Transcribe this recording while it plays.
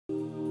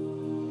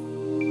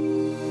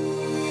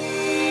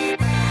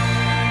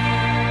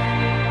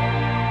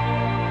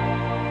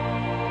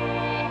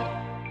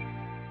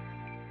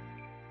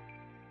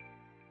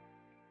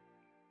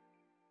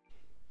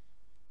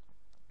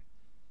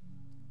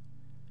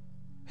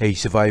Hey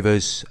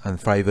survivors and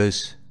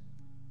thrivers.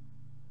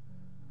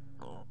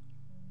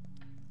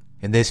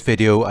 In this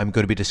video I'm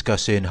going to be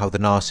discussing how the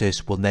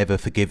narcissist will never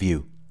forgive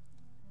you.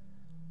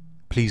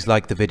 Please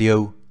like the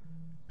video,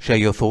 share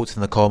your thoughts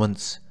in the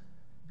comments,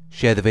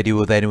 share the video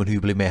with anyone who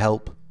you believe may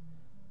help,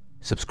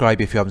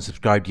 subscribe if you haven't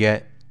subscribed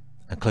yet,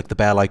 and click the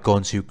bell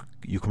icon so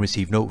you can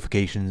receive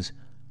notifications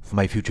for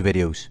my future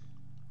videos.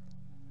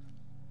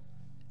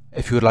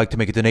 If you would like to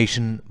make a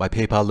donation, my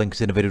PayPal link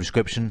is in the video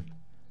description.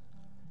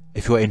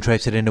 If you are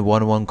interested in a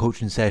one-on-one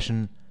coaching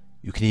session,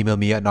 you can email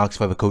me at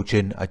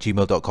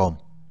narcsurvivorcoaching@gmail.com.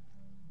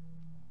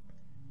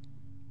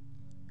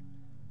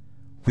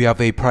 We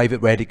have a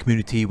private Reddit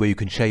community where you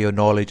can share your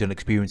knowledge and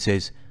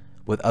experiences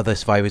with other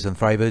survivors and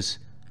thrivers.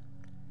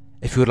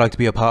 If you would like to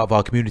be a part of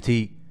our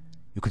community,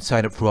 you can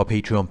sign up through our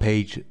Patreon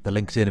page, the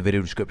link is in the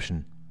video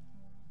description.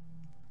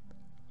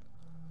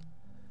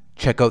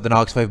 Check out the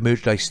Narc Survivor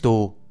merchandise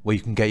store where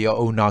you can get your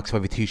own Narc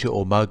Survivor t-shirt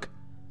or mug.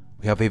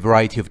 We have a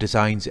variety of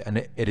designs and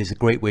it is a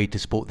great way to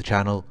support the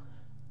channel,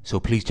 so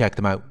please check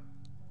them out.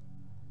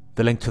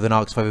 The link to the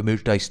Narc Survivor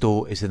merchandise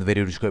store is in the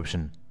video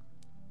description.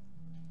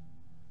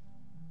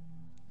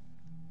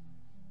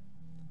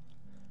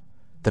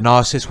 The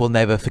narcissist will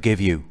never forgive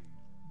you.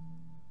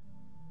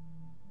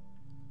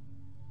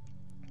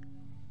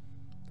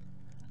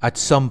 At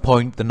some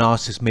point, the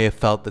narcissist may have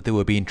felt that they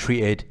were being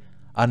treated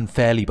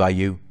unfairly by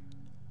you,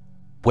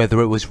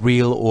 whether it was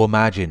real or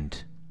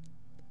imagined.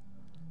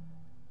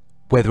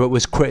 Whether it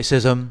was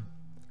criticism,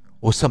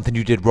 or something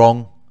you did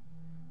wrong,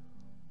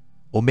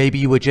 or maybe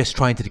you were just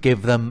trying to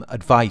give them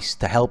advice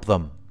to help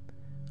them,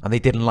 and they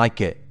didn't like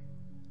it.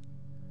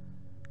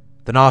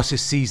 The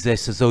narcissist sees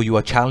this as though you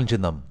are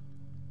challenging them,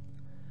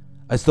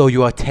 as though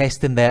you are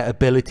testing their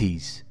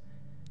abilities,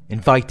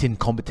 inviting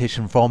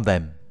competition from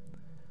them,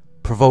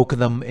 provoking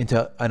them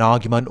into an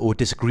argument or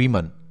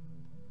disagreement.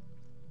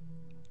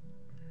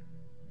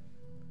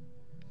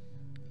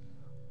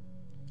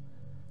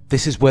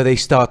 This is where they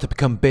start to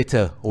become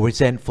bitter or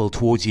resentful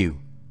towards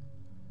you.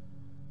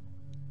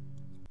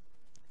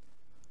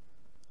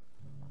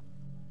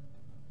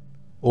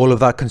 All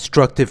of that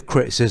constructive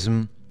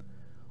criticism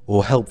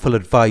or helpful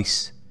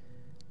advice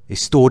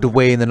is stored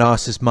away in the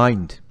narcissist's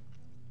mind.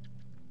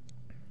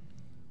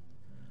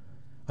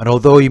 And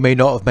although you may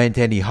not have meant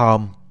any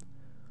harm,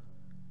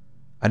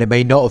 and it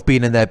may not have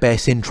been in their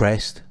best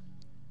interest,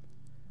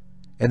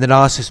 in the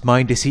narcissist's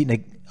mind it's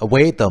eating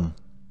away at them.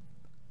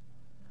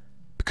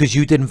 Because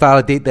you didn't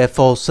validate their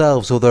false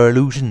selves or their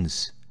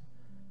illusions.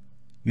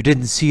 You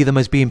didn't see them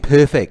as being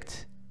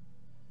perfect.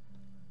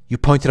 You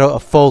pointed out a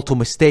fault or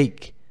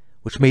mistake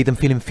which made them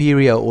feel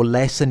inferior or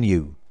less than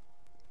you.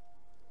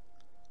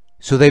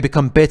 So they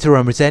become bitter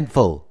and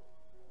resentful.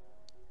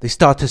 They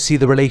start to see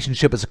the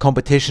relationship as a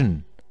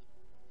competition.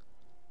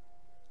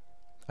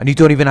 And you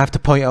don't even have to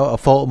point out a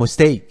fault or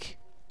mistake.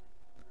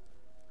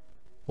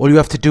 All you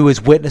have to do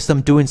is witness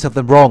them doing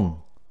something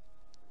wrong.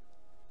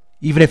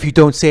 Even if you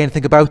don't say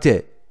anything about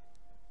it,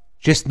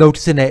 just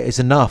noticing it is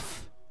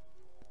enough.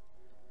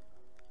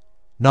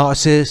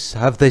 Narcissists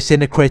have this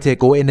inner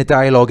critic or inner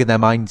dialogue in their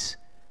minds,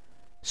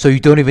 so you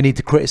don't even need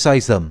to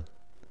criticize them.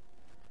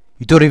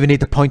 You don't even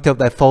need to point out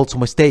their faults or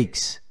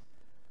mistakes.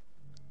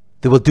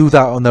 They will do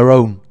that on their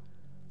own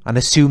and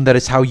assume that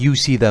it's how you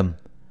see them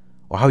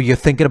or how you're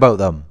thinking about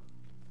them.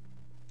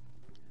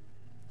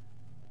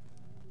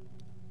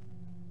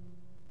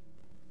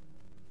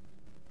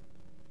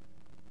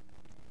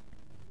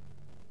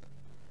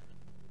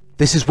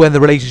 This is when the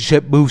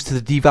relationship moves to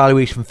the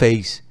devaluation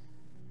phase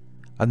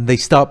and they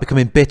start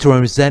becoming bitter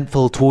and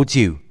resentful towards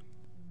you.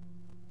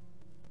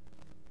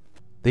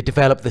 They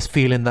develop this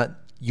feeling that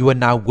you are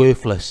now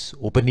worthless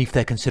or beneath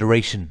their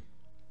consideration.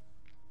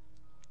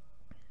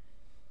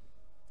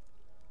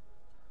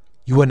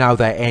 You are now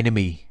their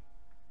enemy.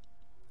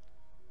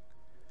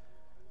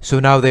 So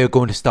now they are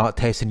going to start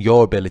testing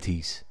your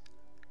abilities.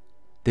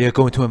 They are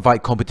going to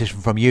invite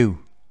competition from you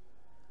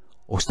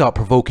or start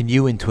provoking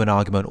you into an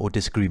argument or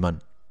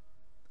disagreement.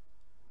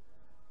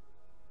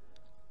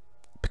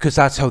 Because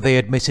that's how they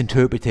had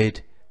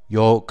misinterpreted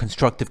your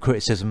constructive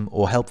criticism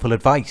or helpful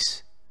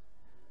advice.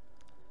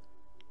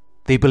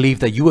 They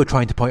believed that you were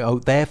trying to point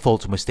out their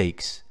faults or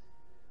mistakes.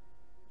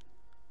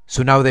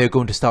 So now they are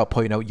going to start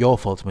pointing out your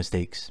faults or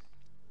mistakes.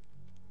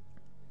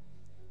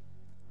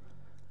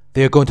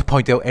 They are going to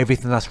point out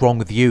everything that's wrong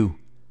with you.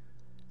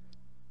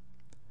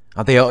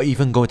 And they are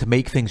even going to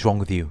make things wrong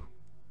with you.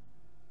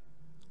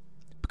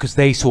 Because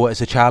they saw it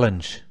as a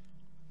challenge.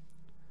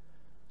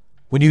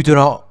 When you do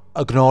not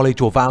acknowledge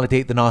or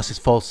validate the narcissist's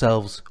false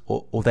selves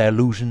or their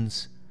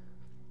illusions,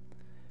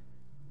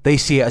 they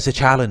see it as a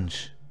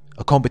challenge,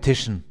 a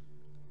competition.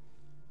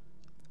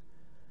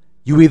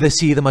 You either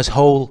see them as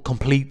whole,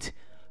 complete,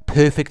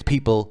 perfect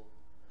people,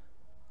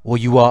 or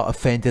you are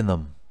offending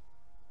them.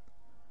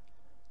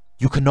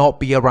 You cannot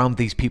be around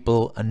these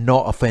people and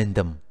not offend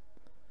them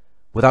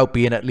without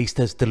being at least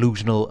as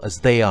delusional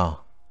as they are.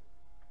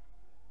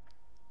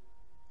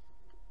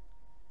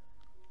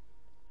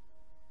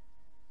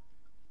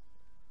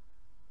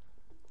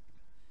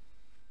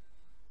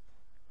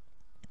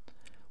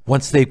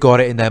 Once they've got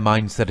it in their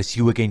minds that it's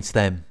you against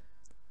them,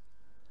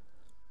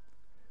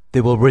 they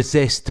will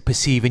resist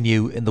perceiving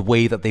you in the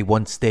way that they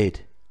once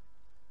did,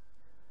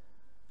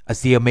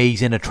 as the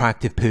amazing,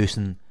 attractive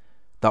person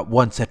that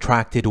once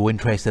attracted or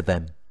interested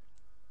them.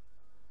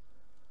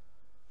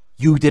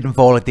 You didn't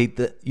validate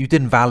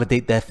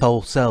their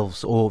false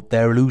selves or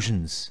their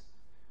illusions.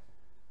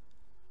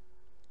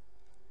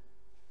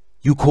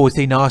 You caused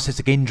a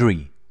narcissistic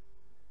injury,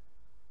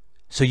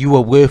 so you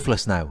are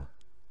worthless now.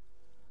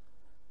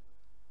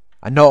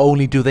 And not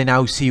only do they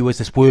now see you as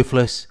this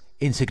worthless,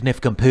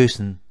 insignificant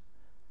person,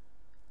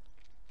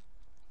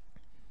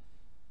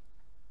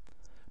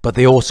 but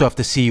they also have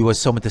to see you as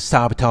someone to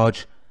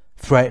sabotage,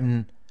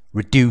 threaten,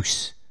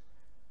 reduce,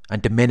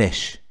 and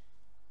diminish.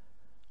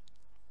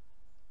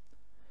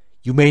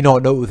 You may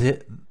not notice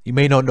it. You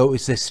may not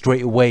notice this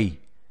straight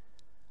away,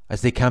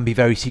 as they can be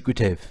very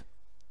secretive.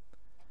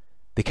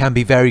 They can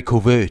be very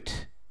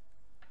covert.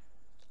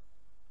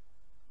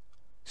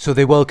 So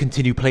they will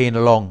continue playing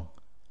along,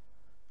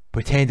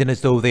 pretending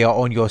as though they are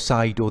on your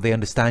side or they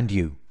understand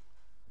you.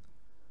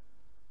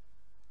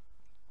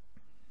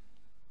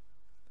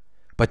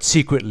 But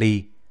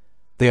secretly,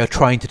 they are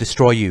trying to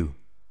destroy you.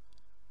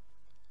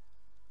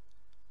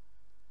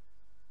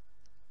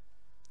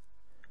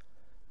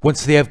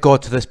 Once they have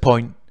got to this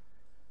point,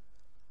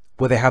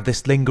 where they have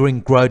this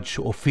lingering grudge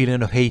or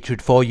feeling of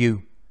hatred for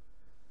you,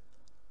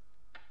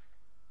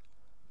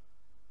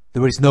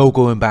 there is no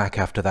going back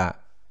after that.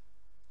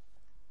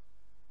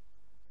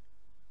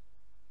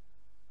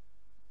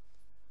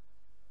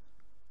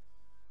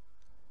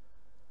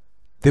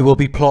 They will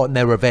be plotting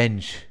their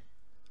revenge,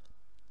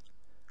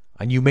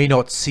 and you may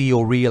not see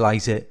or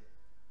realize it,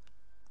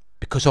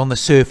 because on the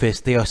surface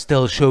they are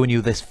still showing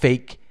you this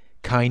fake,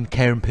 kind,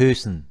 caring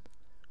person.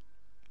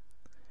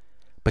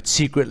 But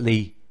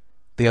secretly,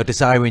 they are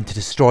desiring to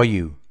destroy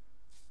you.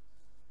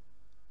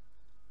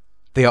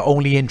 They are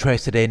only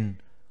interested in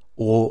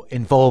or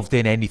involved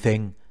in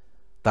anything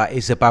that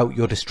is about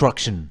your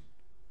destruction.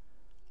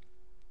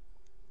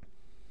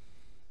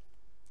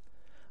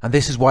 And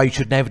this is why you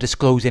should never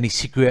disclose any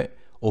secret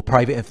or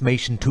private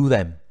information to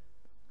them.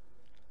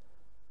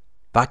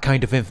 That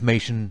kind of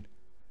information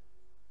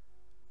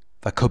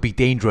that could be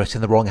dangerous in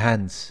the wrong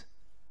hands,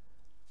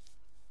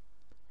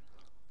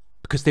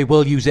 because they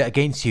will use it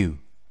against you.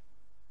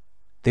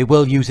 They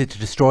will use it to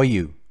destroy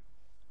you.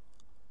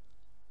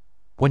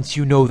 Once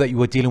you know that you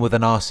are dealing with a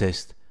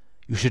narcissist,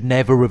 you should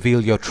never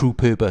reveal your true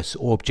purpose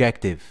or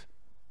objective.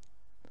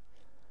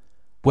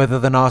 Whether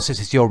the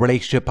narcissist is your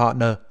relationship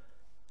partner,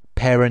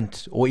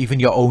 parent, or even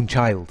your own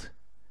child.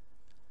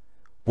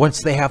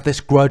 Once they have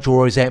this grudge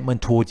or resentment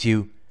towards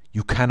you,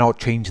 you cannot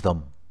change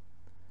them.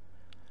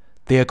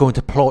 They are going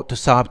to plot to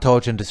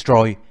sabotage and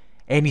destroy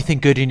anything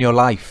good in your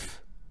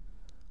life.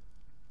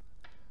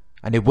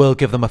 And it will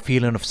give them a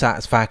feeling of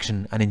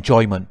satisfaction and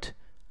enjoyment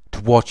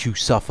to watch you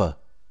suffer.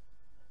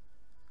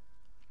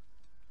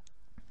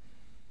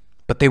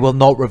 But they will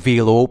not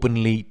reveal or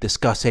openly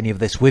discuss any of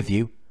this with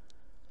you.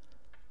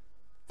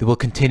 They will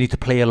continue to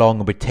play along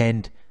and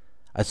pretend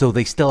as though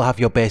they still have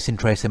your best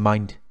interests in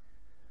mind.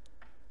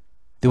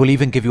 They will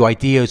even give you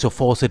ideas or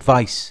false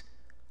advice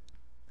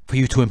for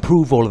you to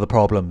improve all of the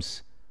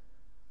problems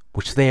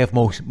which they have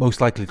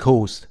most likely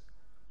caused.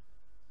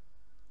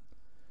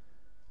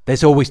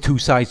 There's always two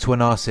sides to a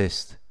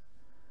narcissist.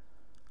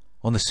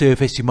 On the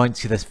surface you might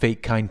see this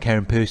fake, kind,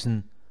 caring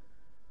person,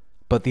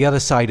 but the other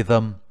side of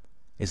them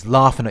is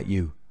laughing at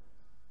you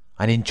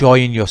and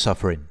enjoying your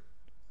suffering.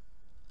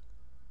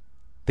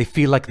 They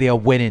feel like they are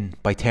winning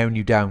by tearing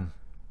you down,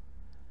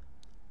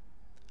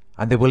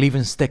 and they will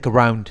even stick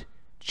around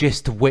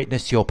just to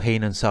witness your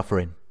pain and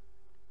suffering.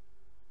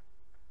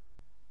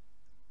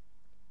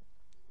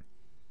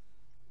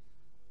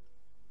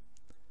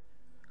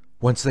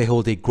 Once they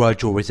hold a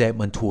grudge or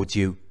resentment towards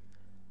you,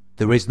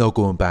 there is no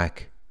going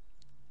back.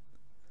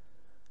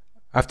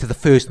 After the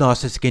first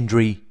narcissistic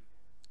injury,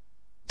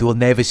 they will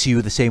never see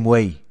you the same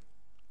way.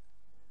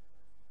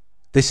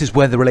 This is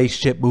when the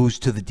relationship moves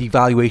to the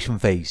devaluation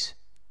phase.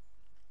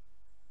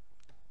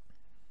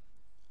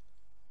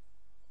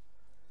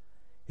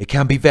 It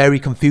can be very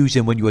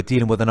confusing when you are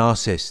dealing with a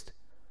narcissist,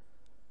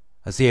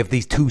 as they have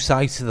these two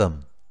sides to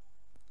them.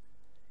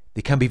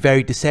 They can be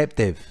very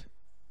deceptive.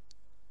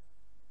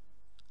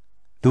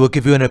 They will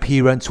give you an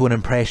appearance or an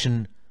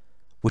impression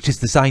which is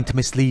designed to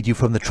mislead you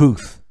from the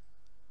truth.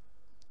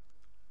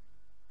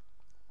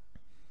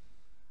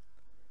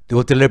 They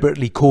will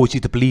deliberately cause you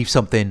to believe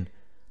something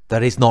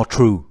that is not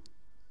true.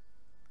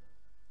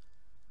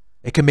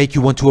 It can make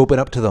you want to open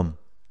up to them.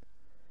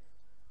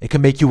 It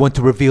can make you want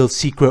to reveal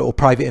secret or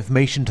private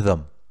information to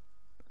them.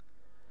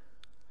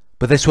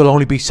 But this will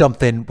only be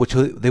something which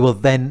they will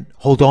then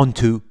hold on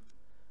to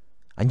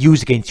and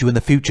use against you in the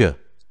future.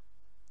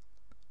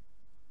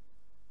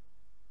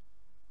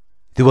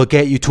 They will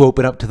get you to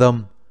open up to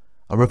them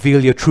and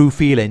reveal your true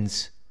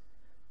feelings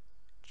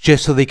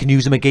just so they can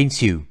use them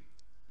against you.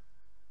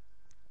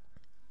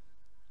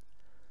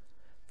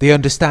 They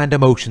understand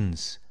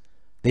emotions.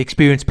 They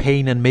experience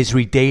pain and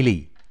misery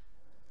daily.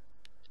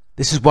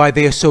 This is why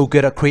they are so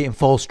good at creating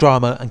false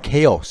drama and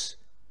chaos,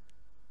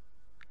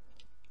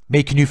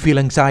 making you feel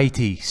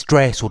anxiety,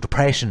 stress or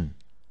depression.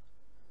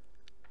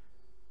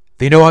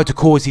 They know how to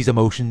cause these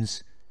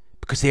emotions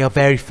because they are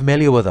very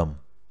familiar with them.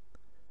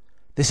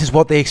 This is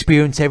what they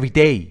experience every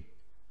day.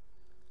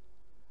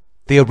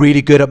 They are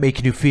really good at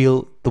making you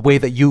feel the way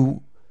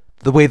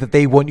that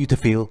they want you to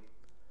feel,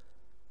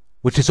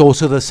 which is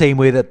also the same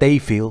way that they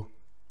feel.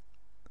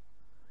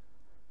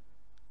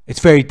 It's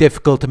very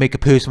difficult to make a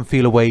person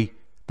feel a way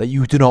that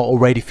you do not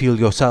already feel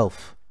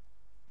yourself.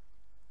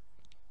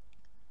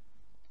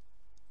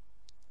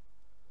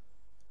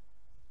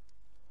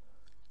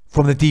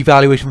 From the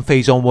devaluation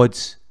phase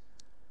onwards,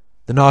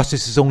 the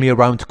narcissist is only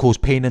around to cause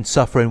pain and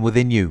suffering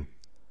within you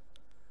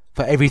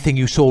for everything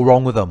you saw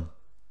wrong with them,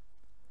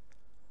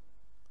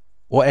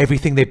 or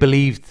everything they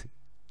believed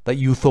that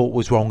you thought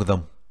was wrong with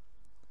them.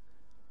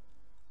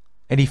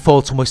 Any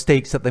faults or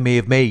mistakes that they may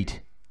have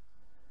made,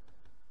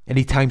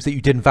 any times that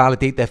you didn't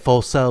validate their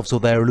false selves or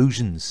their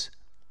illusions.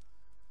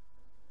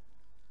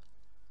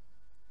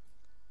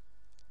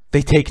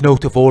 They take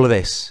note of all of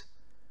this,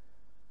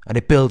 and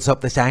it builds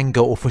up this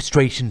anger or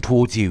frustration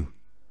towards you.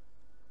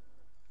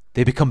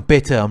 They become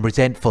bitter and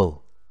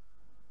resentful.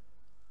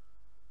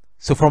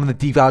 So from the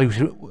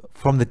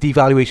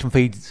devaluation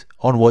phase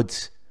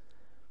onwards,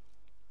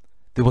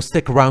 they will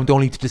stick around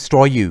only to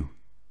destroy you,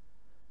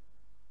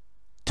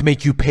 to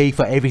make you pay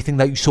for everything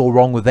that you saw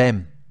wrong with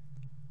them,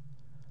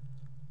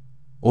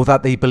 or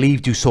that they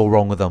believed you saw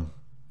wrong with them.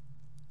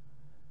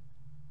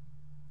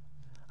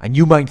 And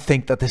you might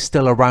think that they're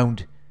still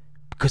around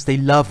because they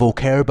love or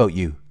care about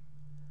you,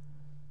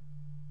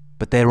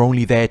 but they're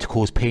only there to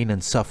cause pain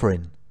and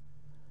suffering.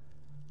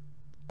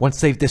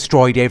 Once they've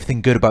destroyed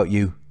everything good about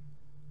you,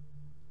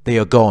 they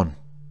are gone.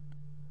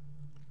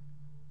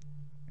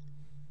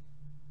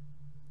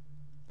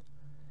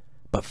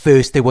 But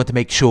first they want to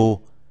make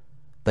sure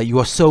that you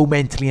are so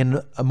mentally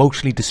and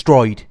emotionally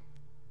destroyed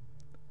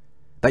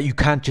that you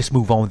can't just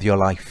move on with your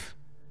life.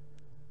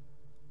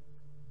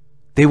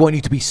 They want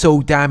you to be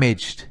so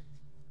damaged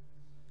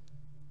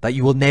that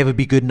you will never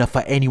be good enough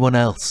for anyone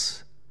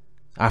else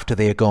after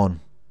they are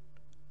gone.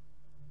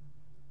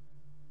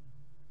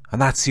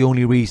 And that's the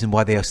only reason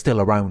why they are still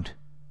around.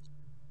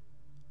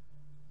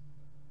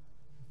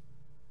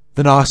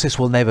 The narcissist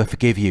will never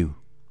forgive you.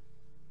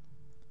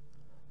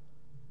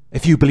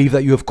 If you believe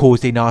that you have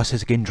caused a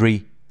narcissistic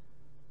injury,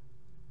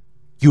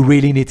 you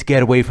really need to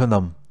get away from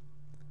them,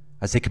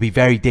 as they can be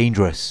very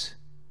dangerous.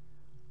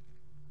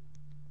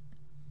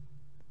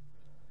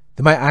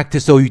 They might act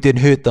as though you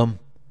didn't hurt them,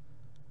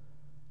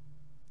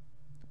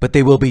 but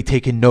they will be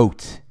taking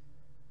note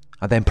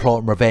and then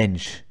plotting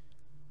revenge.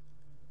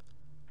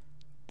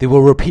 They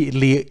will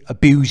repeatedly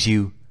abuse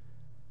you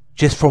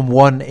just from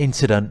one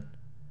incident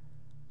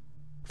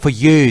for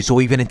years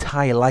or even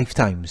entire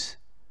lifetimes.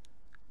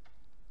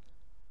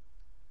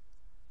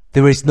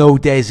 There is no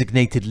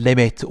designated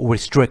limit or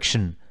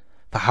restriction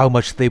for how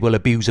much they will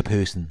abuse a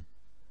person.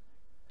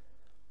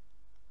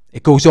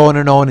 It goes on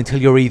and on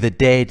until you're either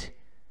dead,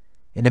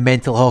 in a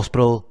mental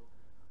hospital,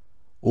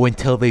 or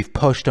until they've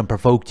pushed and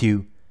provoked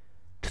you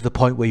to the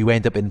point where you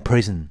end up in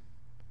prison.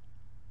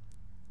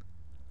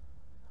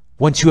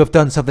 Once you have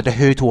done something to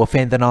hurt or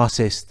offend the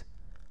narcissist,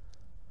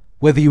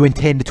 whether you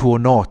intended to or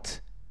not,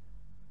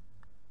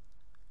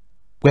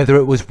 whether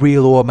it was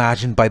real or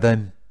imagined by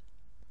them,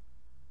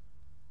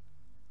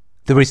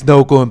 there is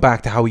no going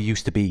back to how it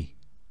used to be.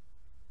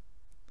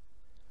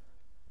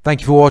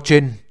 Thank you for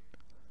watching.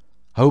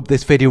 I hope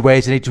this video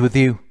resonated with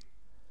you.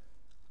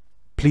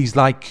 Please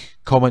like,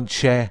 comment,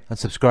 share and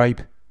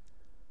subscribe.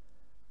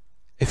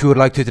 If you would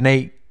like to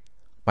donate,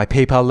 my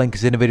PayPal link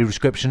is in the video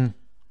description.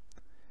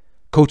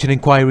 Coaching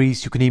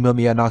inquiries, you can email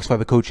me at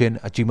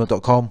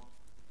narcsurvivorcoaching@gmail.com.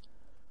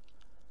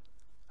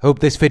 Hope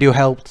this video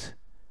helped,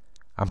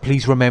 and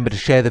please remember to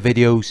share the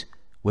videos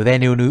with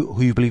anyone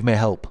who you believe may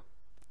help.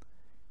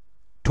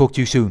 Talk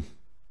to you soon.